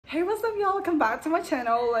Hey, what's up, y'all? Welcome back to my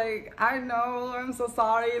channel. Like, I know I'm so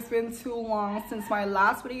sorry it's been too long since my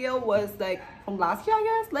last video was like from last year,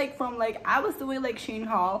 I guess, like from like I was doing like Shein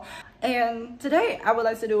haul, and today I would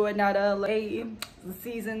like to do another like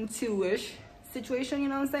season 2-ish situation, you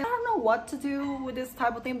know what I'm saying? I don't know what to do with this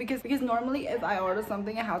type of thing because normally if I order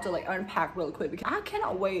something I have to like unpack real quick because I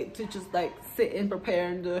cannot wait to just like sit and prepare,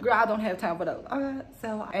 and girl, I don't have time for that.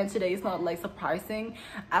 So and today is not like surprising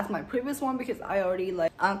as my previous one because I already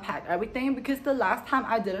like unpacked everything, because the last time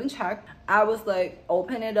I didn't check, I was like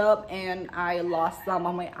open it up and I lost some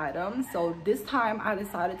of my items. So this time I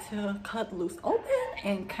decided to cut loose open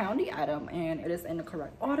and count the item, and it is in the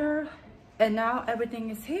correct order. And now everything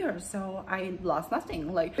is here, so I lost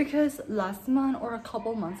nothing. Like, because last month or a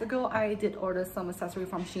couple months ago I did order some accessory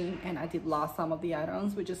from Shein and I did lost some of the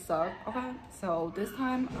items, which is sucked. Okay, so this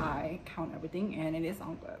time I count everything and it is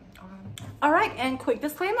all good. Okay. All right, and quick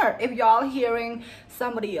disclaimer, if y'all hearing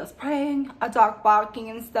somebody else praying, a dog barking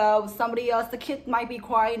and stuff, somebody else, the kid might be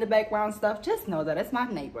crying in the background stuff, just know that it's my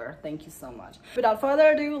neighbor. Thank you so much. Without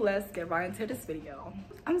further ado, let's get right into this video.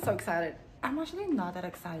 I'm so excited. I'm actually not that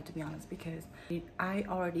excited, to be honest, because I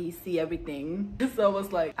already see everything. So I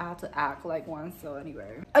was like, I have to act like one. So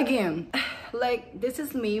anyway, again, like, this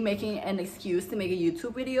is me making an excuse to make a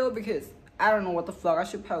YouTube video because I don't know what the fuck I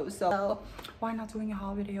should post. So why not doing a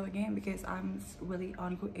haul video again, because I'm really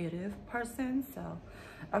uncreative person. So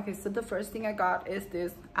okay, so the first thing I got is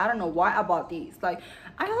this. I don't know why I bought these. Like,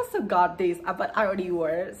 I also got these, but I already wore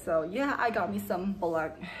it. So yeah, I got me some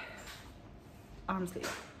black arm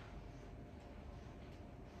sleeve.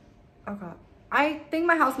 Okay, I think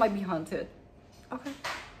my house might be haunted. Okay,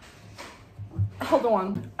 hold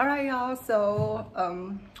on. All right, y'all, so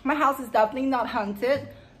my house is definitely not haunted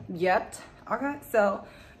yet. Okay, so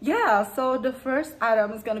yeah, so the first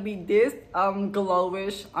item is gonna be this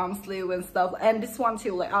glowish arm sleeve and stuff, and this one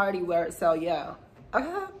too, like I already wear it. So yeah,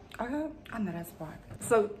 okay, and that's part.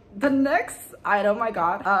 So the next item I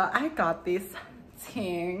got this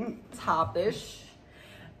tank topish.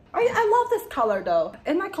 I love this color though.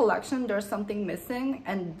 In my collection there's something missing,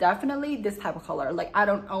 and definitely this type of color. Like, I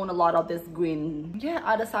don't own a lot of this green. Yeah,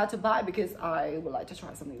 I decided to buy because I would like to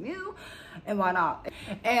try something new, and why not?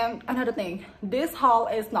 And another thing, this haul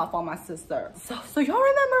is not for my sister. So y'all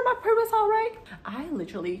remember my previous haul, right? I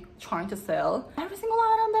literally trying to sell every single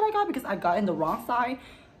item that I got because I got in the wrong side.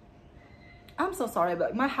 I'm so sorry,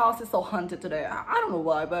 but my house is so haunted today. I don't know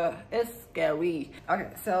why, but it's scary. Okay,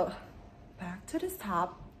 so back to this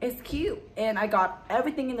top. It's cute, and I got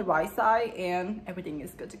everything in the right side and everything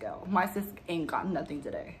is good to go. My sis ain't got nothing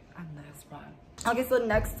today, and that's fine. Okay, so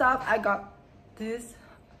next up I got this.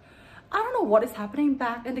 I don't know what is happening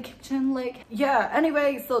back in the kitchen, like, yeah,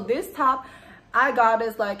 anyway, so this top I got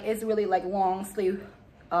is like, it's really like long sleeve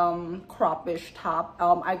cropish top.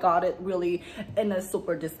 I got it really in a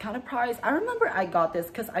super discounted price. I remember I got this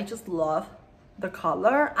because I just love the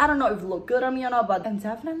color. I don't know if it look good on me or not, but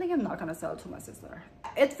definitely I'm not gonna sell it to my sister.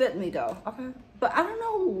 It fit me though, okay, but I don't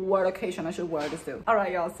know what occasion I should wear this to. All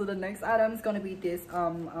right, y'all, so the next item is gonna be this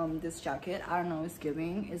this jacket. I don't know, it's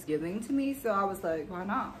giving to me, so I was like, why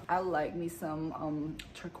not? I like me some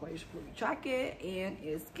turquoise blue jacket, and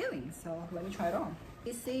it's giving, so let me try it on.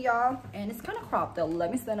 You see, y'all, and it's kind of cropped though.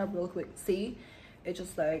 Let me stand up real quick. See, it's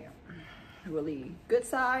just like really good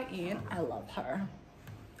side, and I love her.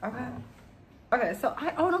 Okay, so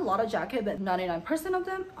I own a lot of jackets, but 99% of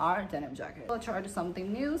them are denim jackets. I'll try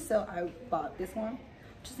something new, so I bought this one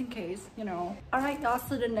just in case, you know. All right, y'all,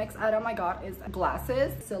 so the next item I got is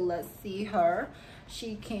glasses. So let's see her.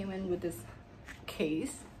 She came in with this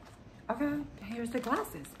case. Okay, here's the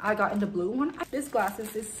glasses. I got in the blue one. This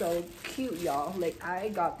glasses is so cute, y'all. Like, I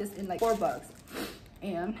got this in like $4,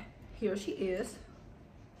 and here she is.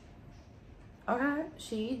 Okay,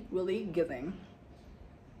 she really giving.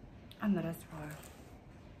 And that is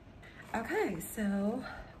why. Okay, so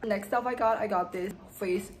next up I got this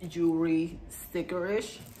face jewelry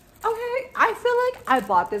stickerish. Okay, I feel like I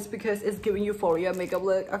bought this because it's giving euphoria makeup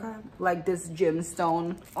look. Okay, like this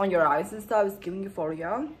gemstone on your eyes and stuff is giving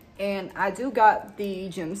euphoria. And I do got the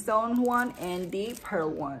gemstone one and the pearl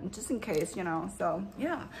one, just in case, you know. So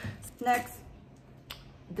yeah, next,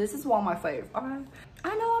 this is one of my favorites. Okay,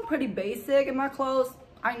 I know I'm pretty basic in my clothes.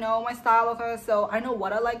 I know my style, okay, so I know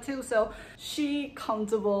what I like too. So she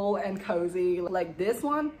comfortable and cozy, like this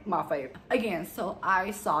one, my favorite. Again, so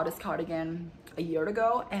I saw this cardigan a year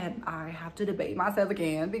ago, and I have to debate myself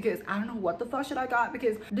again because I don't know what the fuck should I got,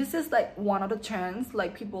 because this is like one of the trends.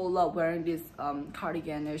 Like, people love wearing this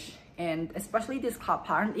cardigan-ish, and especially this top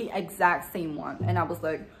pattern, the exact same one. And I was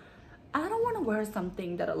like, I don't want to wear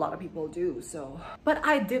something that a lot of people do, so. But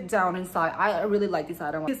I deep down inside, I really like this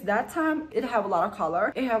item. Because that time, it have a lot of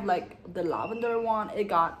color. It have like the lavender one, it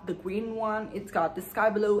got the green one, it's got the sky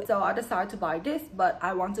blue. So I decided to buy this, but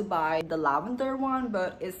I want to buy the lavender one,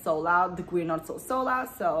 but it's sold out. The green not so sold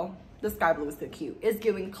out, so the sky blue is still cute. It's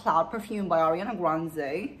giving Cloud Perfume by Ariana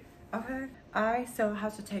Grande. Okay, I so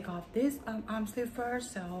have to take off this arm sleeve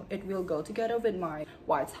first, so it will go together with my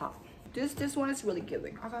white top. This one is really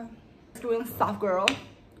giving. Okay. It's doing soft girl,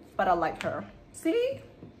 but I like her. See?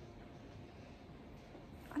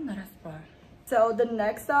 I'm not a spy. So the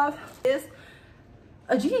next stuff is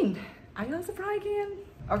a jean. Are you guys surprised again?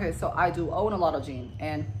 Okay, so I do own a lot of jeans,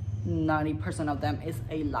 and 90% of them is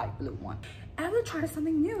a light blue one. I will try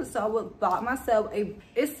something new, so I will buy myself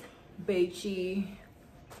it's beigey,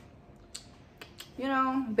 you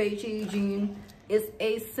know, beigey jean. It's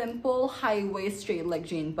a simple high-waist straight leg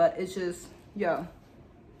jean, but it's just, yeah.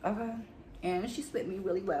 Okay, and she fit me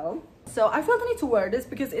really well, so I feel the need to wear this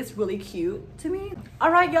because it's really cute to me. All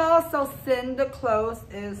right, y'all, so since the clothes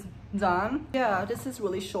is done, yeah, this is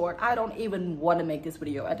really short. I don't even want to make this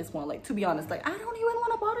video at this point. Like, to be honest, like, I don't even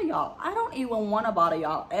want to bother y'all. I don't even want to bother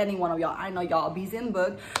y'all, any one of y'all. I know y'all busy in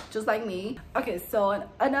book just like me. Okay, so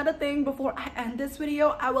another thing before I end this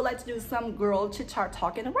video, I would like to do some girl chit chat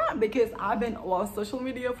talking around because I've been on social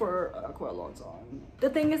media for quite a long time. The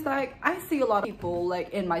thing is, like, I see a lot of people like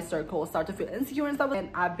in my circle start to feel insecure and stuff, and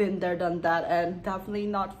I've been there, done that, and definitely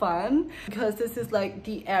not fun because this is like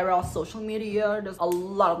the era of social media. There's a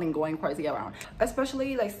lot of things going crazy around,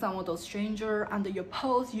 especially like some of those strangers under your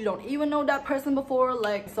posts. You don't even know that person before,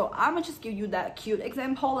 like, so I'm gonna just give you that cute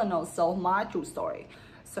example and also my true story.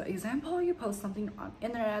 So example, you post something on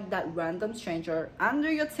internet, that random stranger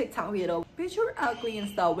under your TikTok video, bitch, you're ugly and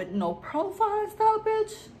stuff with no profile and stuff,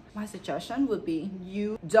 bitch. My suggestion would be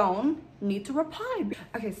you don't need to reply.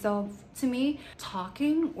 Okay, so to me,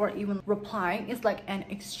 talking or even replying is like an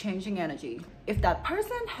exchanging energy. If that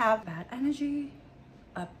person have bad energy,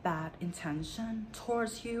 a bad intention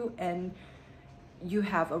towards you, and you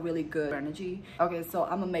have a really good energy. Okay, so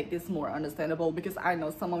I'm gonna make this more understandable because I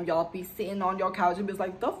know some of y'all be sitting on your couch and be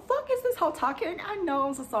like, the fuck is this how talking? I know,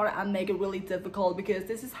 I'm so sorry. I make it really difficult because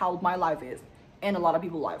this is how my life is. And a lot of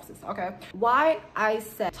people's lives is, okay? Why I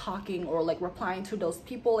said talking or like replying to those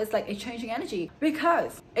people is like exchanging energy.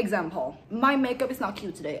 Because, example, my makeup is not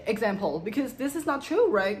cute today. Example, because this is not true,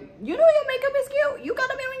 right? You know your makeup is cute. You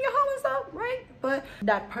got a mirror in your home and stuff, right? But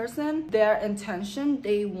that person, their intention,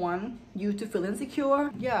 they want you to feel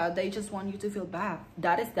insecure. Yeah, they just want you to feel bad.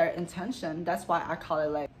 That is their intention. That's why I call it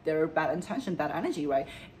like their bad intention, bad energy, right?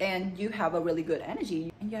 And you have a really good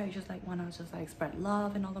energy. And yeah, you just like wanna just like spread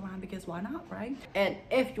love and all around because why not, right? And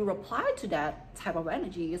if you reply to that type of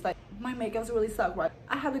energy, it's like, my makeup's really suck, right?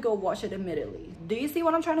 I have to go wash it immediately. Do you see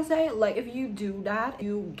what I'm trying to say? Like, if you do that,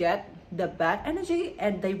 you get the bad energy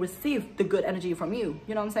and they receive the good energy from you.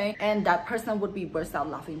 You know what I'm saying? And that person would be burst out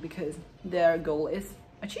laughing because their goal is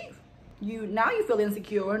achieved. Now you feel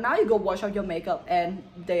insecure, now you go wash out your makeup and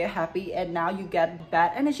they're happy, and now you get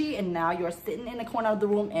bad energy, and now you're sitting in the corner of the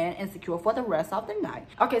room and insecure for the rest of the night.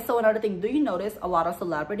 Okay, so another thing, do you notice a lot of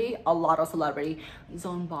celebrity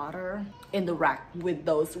don't bother in the rack with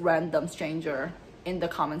those random stranger in the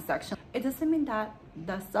comment section? It doesn't mean that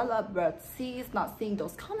the celebrity is not seeing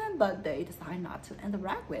those comments, but they decide not to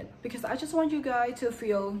interact with, because I just want you guys to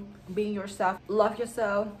feel being yourself, love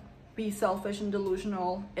yourself, be selfish and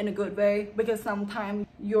delusional in a good way, because sometimes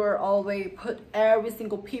you're always put every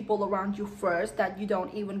single people around you first that you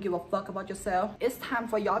don't even give a fuck about yourself. It's time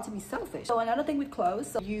for y'all to be selfish. So another thing with clothes,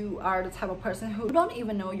 so you are the type of person who don't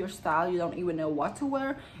even know your style, you don't even know what to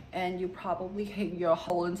wear, and you probably hate your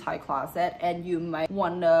whole entire closet, and you might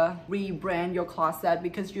want to rebrand your closet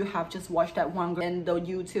because you have just watched that one girl and the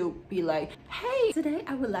YouTube be like, hey, today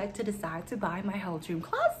I would like to decide to buy my whole dream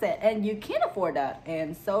closet, and you can't afford that,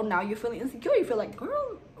 and so now you're feeling insecure. You feel like,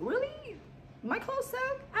 girl, really? My clothes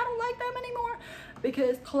suck? I don't like them anymore.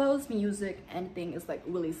 Because clothes, music, anything is like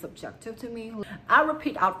really subjective to me. I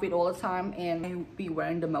repeat outfit all the time and I be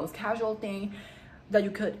wearing the most casual thing that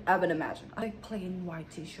you could ever imagine. I like plain white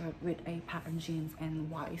t-shirt with a pattern jeans and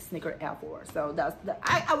white sneaker Air Force. So that's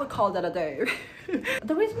I would call that a day.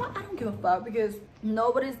 The reason why I don't give a fuck, because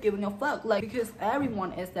nobody's giving a fuck, like, because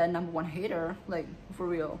everyone is their #1 hater, like, for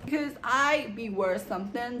real. Because I be wearing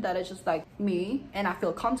something that is just like me and I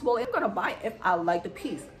feel comfortable, and I'm gonna buy it if I like the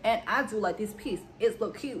piece, and I do like this piece. It's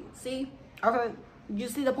look cute, see? Okay, you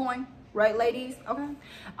see the point? Right, ladies? Okay,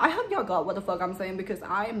 I hope y'all got what the fuck I'm saying, because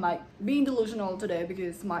I might being delusional today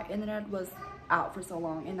because my internet was out for so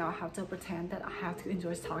long and now I have to pretend that I have to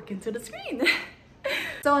enjoy talking to the screen.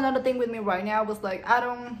 So another thing with me right now was like, I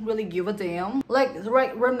don't really give a damn. Like,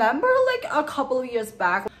 right, remember like a couple of years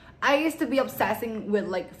back, I used to be obsessing with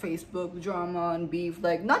like Facebook drama and beef,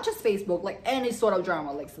 like not just Facebook, like any sort of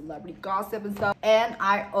drama, like celebrity gossip and stuff. And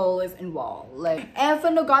I always involved, like, and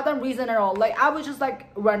for no goddamn reason at all. Like I would just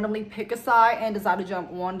like randomly pick a side and decide to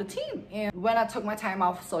jump on the team. And when I took my time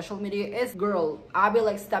off social media, it's girl, I'll be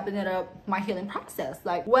like stepping it up my healing process.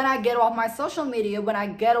 Like when I get off my social media, when I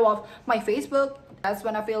get off my Facebook, that's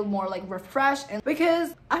when I feel more like refreshed. And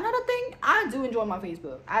because another thing, I do enjoy my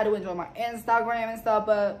Facebook, I do enjoy my Instagram and stuff,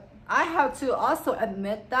 but I have to also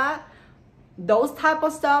admit that those type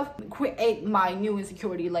of stuff create my new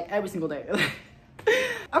insecurity like every single day.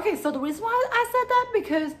 Okay, so the reason why I said that,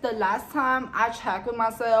 because the last time I checked with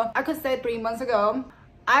myself, I could say 3 months ago,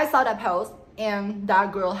 I saw that post and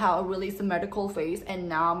that girl had a really symmetrical face, and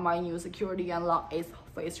now my new insecurity unlock is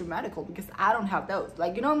face symmetrical because I don't have those.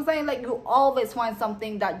 Like, you know what I'm saying? Like you always find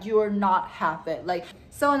something that you're not have it. Like,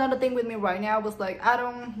 so another thing with me right now was like, I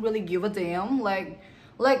don't really give a damn. Like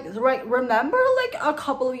right, remember like a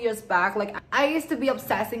couple of years back, like I used to be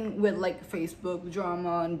obsessing with like Facebook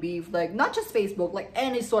drama and beef, like not just Facebook, like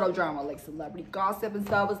any sort of drama, like celebrity gossip and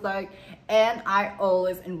stuff. Was like, and I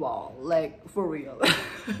always involved, like for real.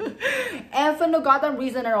 And for no goddamn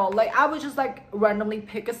reason at all. Like I would just like randomly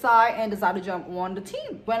pick a side and decide to jump on the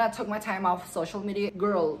team. When I took my time off social media,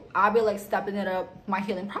 girl, I'll be like stepping it up my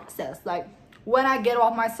healing process. Like when I get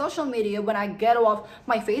off my social media, when I get off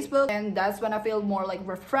my Facebook, and that's when I feel more like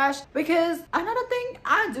refreshed. Because another thing,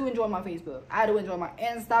 I do enjoy my Facebook, I do enjoy my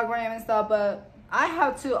Instagram and stuff, but I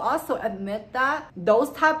have to also admit that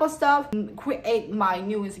those type of stuff create my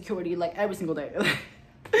new insecurity like every single day.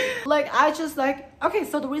 Like I just like, okay,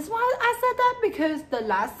 so the reason why I said that, because the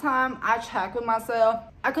last time I checked with myself,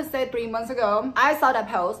 I could say 3 months ago, I saw that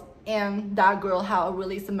post and that girl had a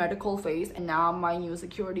really symmetrical face, and now my new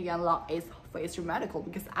insecurity unlock is face symmetrical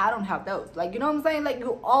because I don't have those. Like, you know what I'm saying? Like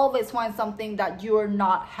you always find something that you're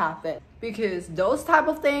not have it, because those type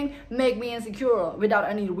of things make me insecure without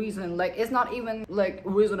any reason. Like it's not even like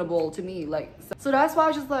reasonable to me. Like so that's why I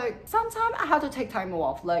was just like, sometimes I have to take time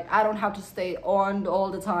off. Like I don't have to stay on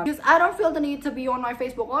all the time, because I don't feel the need to be on my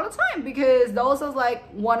Facebook all the time, because those are like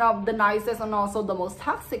one of the nicest and also the most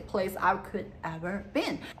toxic place I could ever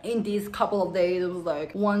been. In these couple of days, it was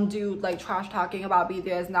like one dude like trash talking about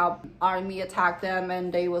BTS. Now army attacked them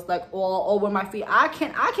and they was like all over my feed. I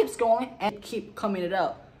keep scrolling and keep coming it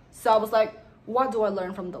up. So I was like, what do I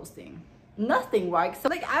learn from those things? Nothing, right? So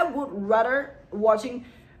like I would rather watching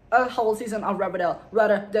a whole season of Riverdale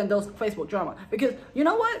rather than those Facebook drama, because you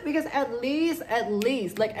know what? Because at least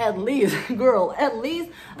girl, at least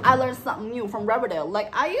I learned something new from Riverdale.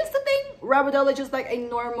 Like I used to think Riverdale is just like a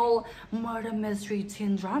normal murder mystery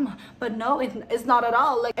teen drama, but no, it's not at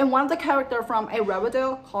all. Like, and one of the character from a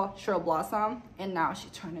Riverdale called Cheryl Blossom, and now she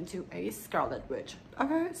turned into a Scarlet Witch.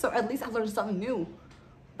 Okay, so at least I learned something new,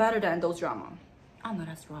 better than those drama. I know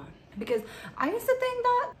that's right. Because I used to think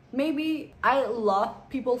that maybe I love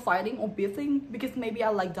people fighting or beefing because maybe I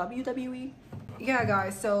like WWE. Yeah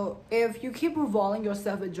guys, so if you keep revolving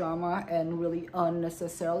yourself with drama and really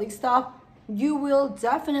unnecessarily stuff, you will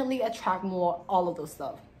definitely attract more all of those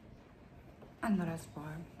stuff. I know that's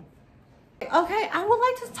fine. Okay, I would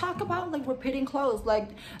like to talk about like repeating clothes. Like,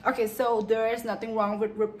 okay, so there is nothing wrong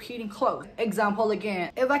with repeating clothes. Example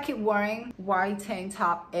again, if I keep wearing white tank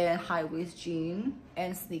top and high-waist jean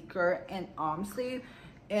and sneaker and arm sleeve,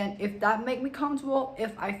 and if that make me comfortable,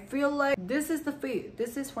 if I feel like this is the fit,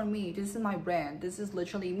 this is for me, this is my brand, this is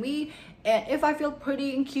literally me, and if I feel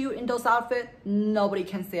pretty and cute in those outfits, nobody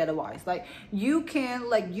can say otherwise. Like you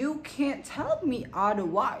can't tell me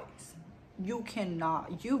otherwise. You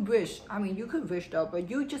cannot. You wish, I mean you could wish though, but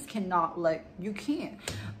you just cannot. Like you can't.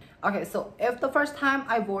 Okay, so if the first time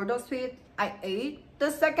I wore those feet I ate, the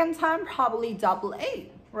second time probably double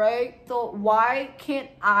ate, right? So why can't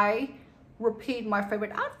I repeat my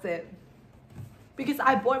favorite outfit? Because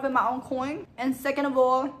I bought it with my own coin, and second of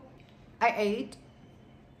all, I ate.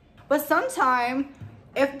 But sometimes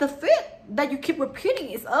if the fit that you keep repeating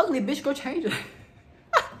is ugly, bitch, go change it.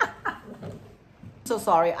 So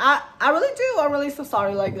sorry, I really do. I'm really so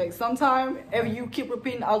sorry. Like sometimes if you keep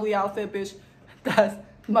repeating ugly outfit, bitch, that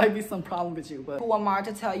might be some problem with you. But who am I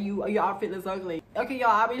to tell you your outfit is ugly? Okay,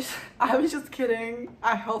 y'all, I was just kidding.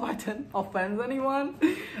 I hope I didn't offend anyone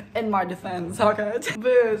in my defense. Okay,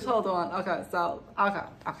 bitch, hold on. Okay, so okay.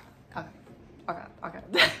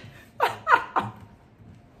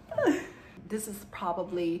 This is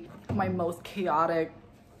probably my most chaotic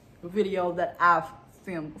video that I've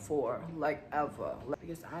filmed before, like ever.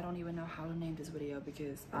 Because I don't even know how to name this video,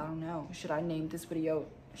 because I don't know. Should I name this video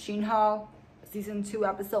Shinha season 2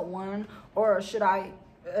 episode 1, or should I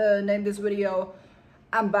name this video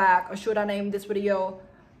I'm back, or should I name this video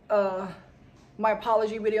my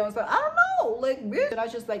apology video and stuff? I don't know, like, bitch, should I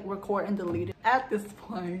just like record and delete it at this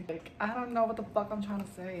point? Like, I don't know what the fuck I'm trying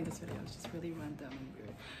to say in this video. It's just really random and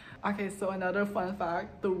weird. Okay, so another fun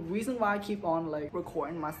fact, the reason why I keep on like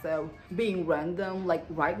recording myself being random like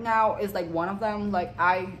right now is like one of them, like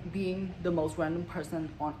I being the most random person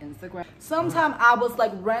on Instagram. Sometimes I was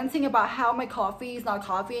like ranting about how my coffee is not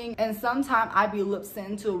coffeeing, and sometimes I'd be lip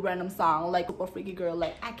sync to a random song like Super Freaky Girl,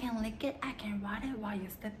 like I can lick it, I can ride it while you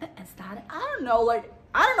step it and start it. I don't know, like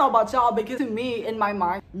I don't know about y'all, because to me, in my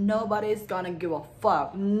mind, nobody's gonna give a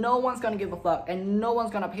fuck. No one's gonna give a fuck, and no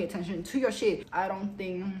one's gonna pay attention to your shit. I don't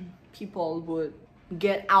think people would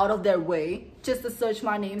get out of their way just to search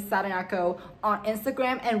my name, Satenako, on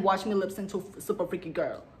Instagram and watch me lip sync to Super Freaky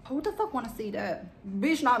Girl. Who the fuck wanna see that?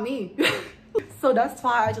 Bitch, not me. So that's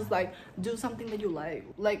why I just like do something that you like.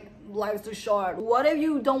 Like, life's too short. What if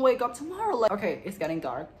you don't wake up tomorrow? Like, okay, it's getting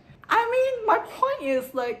dark. I mean, my point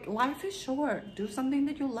is like, life is short. Do something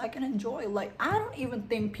that you like and enjoy. Like, I don't even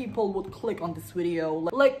think people would click on this video.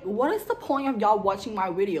 Like, what is the point of y'all watching my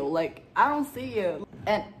video? Like, I don't see it.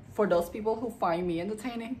 And for those people who find me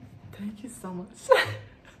entertaining, thank you so much.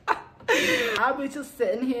 I'll be just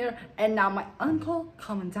sitting here, and now my uncle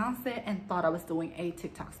coming downstairs and thought I was doing a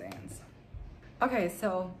TikTok dance. Okay,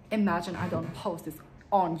 so imagine I don't post this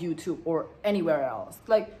on YouTube or anywhere else.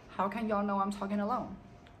 Like, how can y'all know I'm talking alone?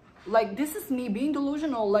 Like, this is me being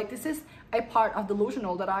delusional. Like, this is a part of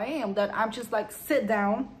delusional that I am, that I'm just like sit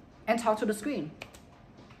down and talk to the screen.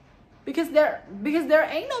 Because there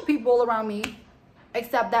ain't no people around me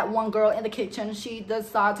except that one girl in the kitchen. She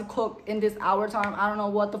decided to cook in this hour time. I don't know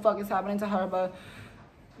what the fuck is happening to her, but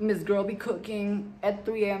Miss Girl be cooking at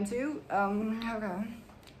 3 a.m. too. Okay.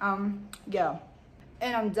 Yeah.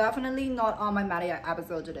 And I'm definitely not on my maniac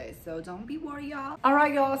episode today, so don't be worried, y'all.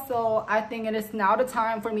 Alright, y'all, so I think it is now the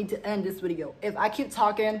time for me to end this video. If I keep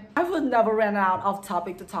talking, I would never run out of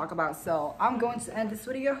topic to talk about, so I'm going to end this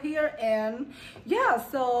video here. And yeah,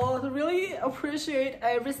 so I really appreciate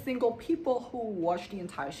every single people who watched the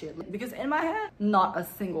entire shit, because in my head, not a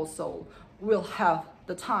single soul will have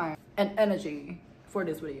the time and energy for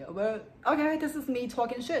this video. But okay, this is me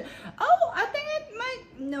talking shit. Oh, I think I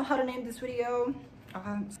might know how to name this video. Okay.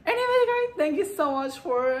 Anyway, guys, thank you so much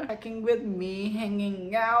for checking with me,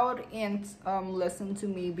 hanging out, and listen to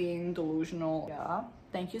me being delusional. Yeah,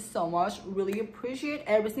 thank you so much. Really appreciate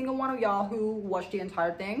every single one of y'all who watched the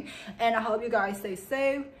entire thing, and I hope you guys stay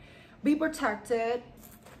safe, be protected,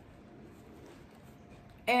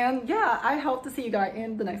 and yeah, I hope to see you guys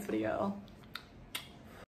in the next video.